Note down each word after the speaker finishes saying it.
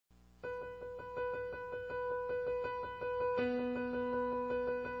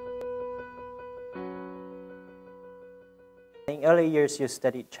in early years, you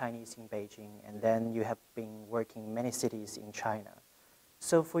studied Chinese in Beijing, and then you have been working in many cities in China.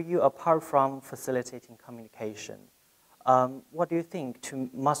 So for you, apart from facilitating communication, what do you think to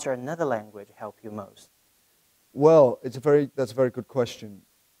master another language help you most? Well, that's a very good question,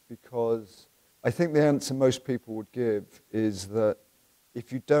 because I think the answer most people would give is that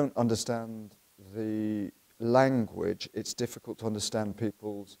if you don't understand the language, it's difficult to understand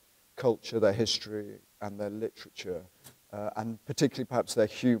people's culture, their history, and their literature, and particularly perhaps their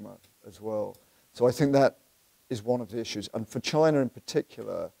humor as well. So I think that is one of the issues. And for China in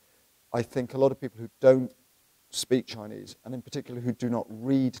particular, I think a lot of people who don't speak Chinese, and in particular who do not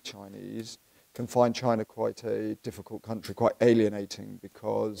read Chinese, can find China quite a difficult country, quite alienating,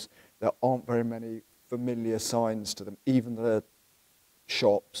 because there aren't very many familiar signs to them. Even the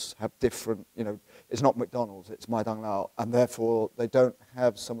shops have different, it's not McDonald's, it's Maidang and therefore they don't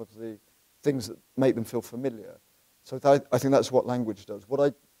have some of the things that make them feel familiar. So I think that's what language does.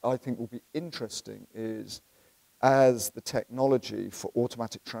 What I think will be interesting is, as the technology for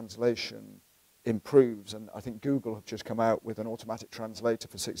automatic translation improves, and I think Google have just come out with an automatic translator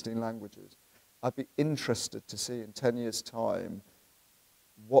for 16 languages, I'd be interested to see in 10 years' time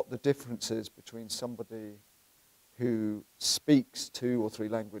what the difference is between somebody who speaks 2 or 3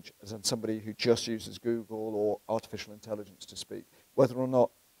 languages and somebody who just uses Google or artificial intelligence to speak, whether or not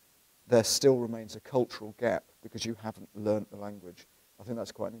there still remains a cultural gap because you haven't learnt the language. I think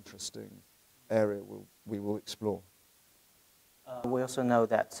that's quite an interesting area we will explore. We also know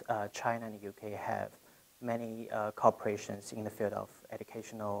that China and the UK have many cooperations in the field of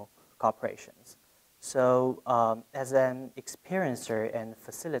educational cooperations. So as an experiencer and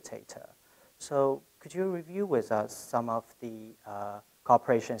facilitator, so could you review with us some of the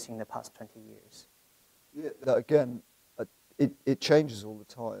cooperations in the past 20 years? Yeah, again, it changes all the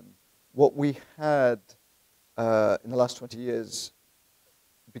time. What we had in the last 20 years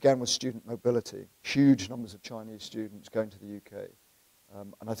began with student mobility, huge numbers of Chinese students going to the UK.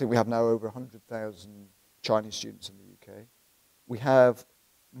 And I think we have now over 100,000 Chinese students in the UK. We have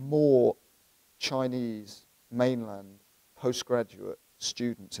more Chinese mainland postgraduate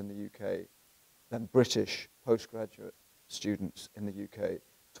students in the UK than British postgraduate students in the UK.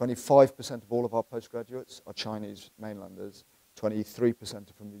 25% of all of our postgraduates are Chinese mainlanders, 23%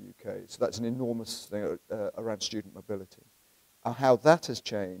 are from the UK. So that's an enormous thing around student mobility. And how that has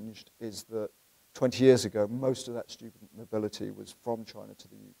changed is that 20 years ago, most of that student mobility was from China to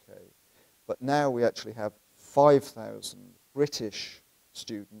the UK. But now we actually have 5,000 British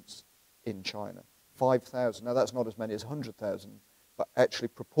students in China. 5,000. Now that's not as many as 100,000, but actually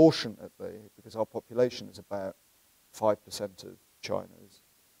proportionately, because our population is about 5% of China's,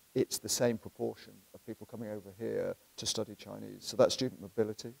 it's the same proportion of people coming over here to study Chinese. So that's student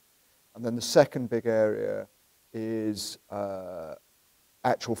mobility. And then the second big area is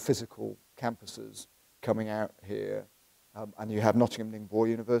actual physical campuses coming out here. And you have Nottingham Ningbo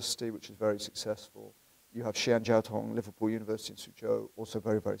University, which is very successful. You have Xi'an Jiaotong Liverpool University in Suzhou, also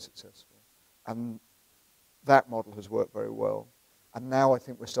very, very successful. And that model has worked very well. And now I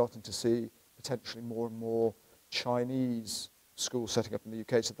think we're starting to see potentially more and more Chinese schools setting up in the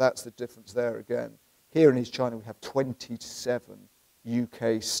UK. So that's the difference there again. Here in East China, we have 27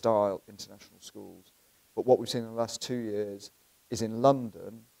 UK-style international schools. But what we've seen in the last 2 years is in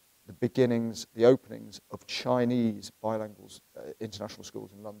London, the openings of Chinese bilingual international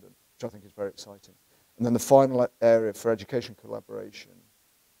schools in London, which I think is very exciting. And then the final area for education collaboration,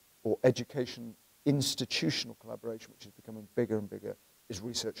 or education institutional collaboration, which is becoming bigger and bigger, is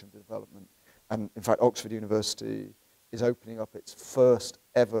research and development. And in fact, Oxford University is opening up its first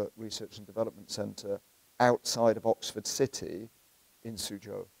ever research and development centre outside of Oxford City in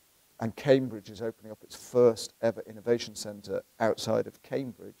Suzhou. And Cambridge is opening up its first ever innovation centre outside of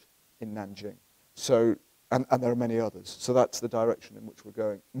Cambridge in Nanjing. So, and there are many others. So that's the direction in which we're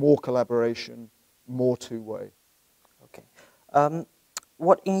going. More collaboration, more two-way. Okay.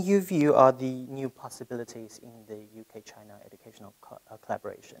 What, in your view, are the new possibilities in the UK-China educational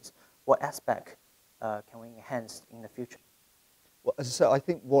collaborations? What aspect can we enhance in the future? Well, as I said, I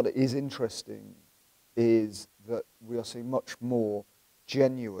think what is interesting is that we are seeing much more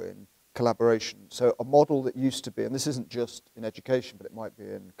genuine collaboration. So a model that used to be, and this isn't just in education, but it might be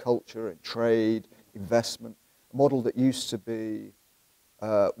in culture, in trade, investment, a model that used to be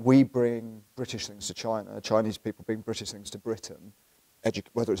we bring British things to China, Chinese people bring British things to Britain,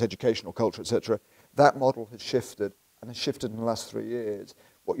 whether it's education or culture, etc. That model has shifted, and has shifted in the last 3 years.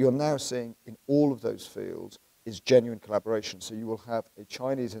 What you're now seeing in all of those fields is genuine collaboration. So you will have a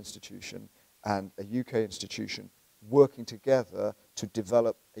Chinese institution and a UK institution working together to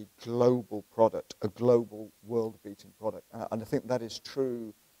develop a global product, a global world-beating product. And I think that is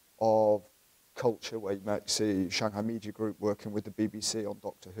true of culture, where you might see Shanghai Media Group working with the BBC on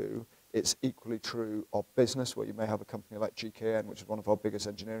Doctor Who. It's equally true of business, where you may have a company like GKN, which is one of our biggest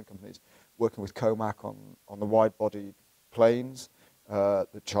engineering companies, working with Comac on the wide-bodied planes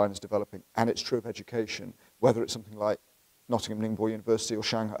that China's developing. And it's true of education, whether it's something like Nottingham Ningbo University or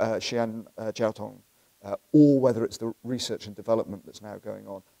Xi'an Jiaotong, or whether it's the research and development that's now going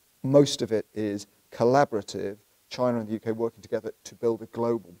on. Most of it is collaborative, China and the UK working together to build a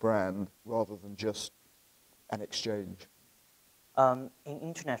global brand rather than just an exchange. In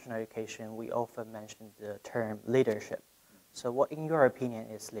international education, we often mention the term leadership. So what, in your opinion,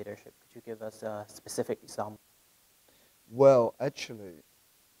 is leadership? Could you give us a specific example? Well, actually,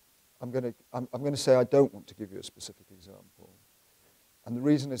 I'm going to say I don't want to give you a specific example. And the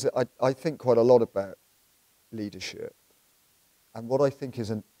reason is that I think quite a lot about leadership. And what I think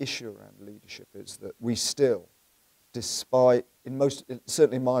is an issue around leadership is that we still, despite,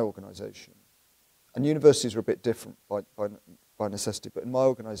 certainly in my organisation, and universities are a bit different by necessity, but in my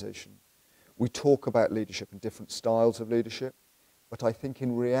organisation, we talk about leadership and different styles of leadership, but I think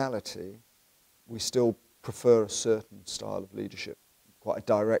in reality, we still prefer a certain style of leadership, quite a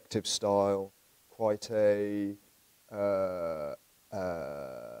directive style, quite a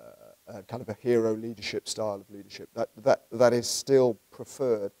kind of a hero leadership style of leadership. That is still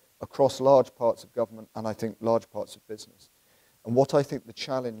preferred across large parts of government and I think large parts of business. And what I think the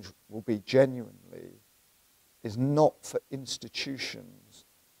challenge will be genuinely is not for institutions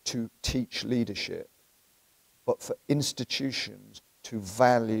to teach leadership, but for institutions to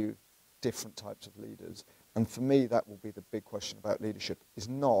value different types of leaders. And for me, that will be the big question about leadership, is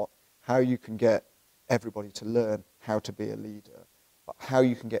not how you can get everybody to learn how to be a leader, but how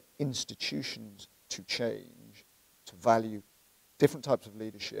you can get institutions to change, to value different types of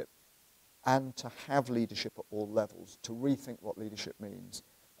leadership, and to have leadership at all levels, to rethink what leadership means.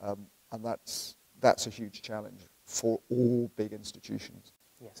 And that's a huge challenge for all big institutions.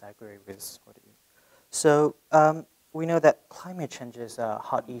 Yes, I agree with what you. So we know that climate change is a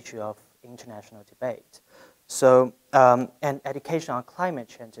hot issue of international debate. So and education on climate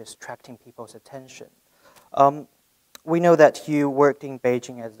change is attracting people's attention. We know that you worked in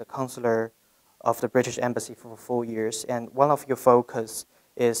Beijing as the consular of the British Embassy for 4 years, and one of your focus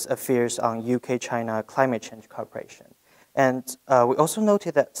is affairs on UK-China climate change cooperation. And we also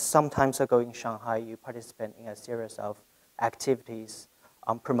noted that some time ago in Shanghai, you participated in a series of activities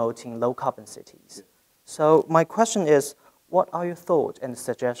on promoting low-carbon cities. So my question is, what are your thoughts and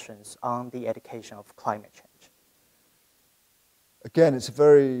suggestions on the education of climate change? Again, it's a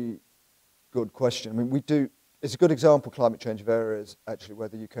very good question. I mean, it's a good example, climate change, of areas actually where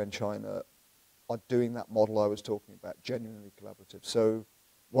the UK and China are doing that model I was talking about, genuinely collaborative. So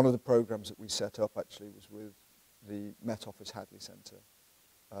one of the programs that we set up actually was with the Met Office Hadley Centre.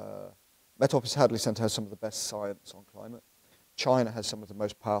 Met Office Hadley Centre has some of the best science on climate. China has some of the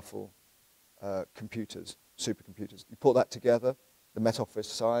most powerful computers, supercomputers. You put that together, the Met Office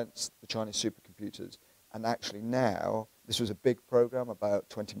science, the Chinese supercomputers, and actually now, this was a big program, about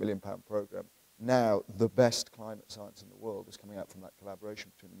 £20 million program. Now, the best climate science in the world is coming out from that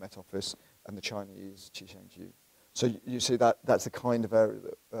collaboration between the Met Office and the Chinese Zhejiang. So you see that's the kind of area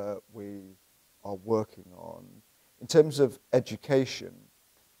that we are working on. In terms of education,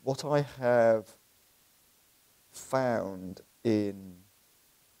 what I have found in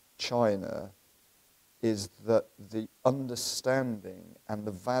China is that the understanding and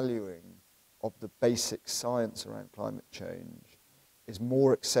the valuing of the basic science around climate change is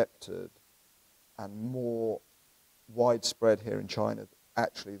more accepted and more widespread here in China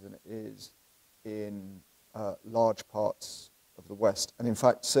actually than it is in large parts of the West. And in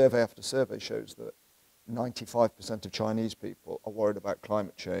fact, survey after survey shows that 95% of Chinese people are worried about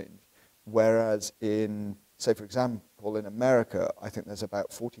climate change, whereas in, say for example, in America, I think there's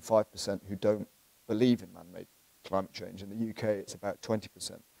about 45% who don't believe in man-made climate change. In the UK, it's about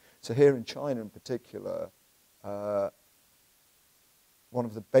 20%. So here in China in particular, one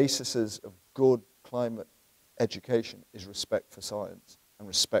of the bases of good climate education is respect for science and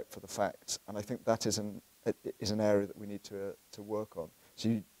respect for the facts. And I think that is an area that we need to work on. So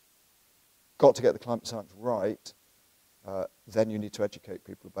you've got to get the climate science right, then you need to educate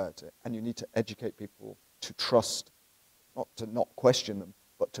people about it. And you need to educate people to trust, not question them,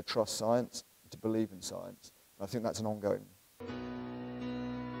 but to trust science, to believe in science. And I think that's an ongoing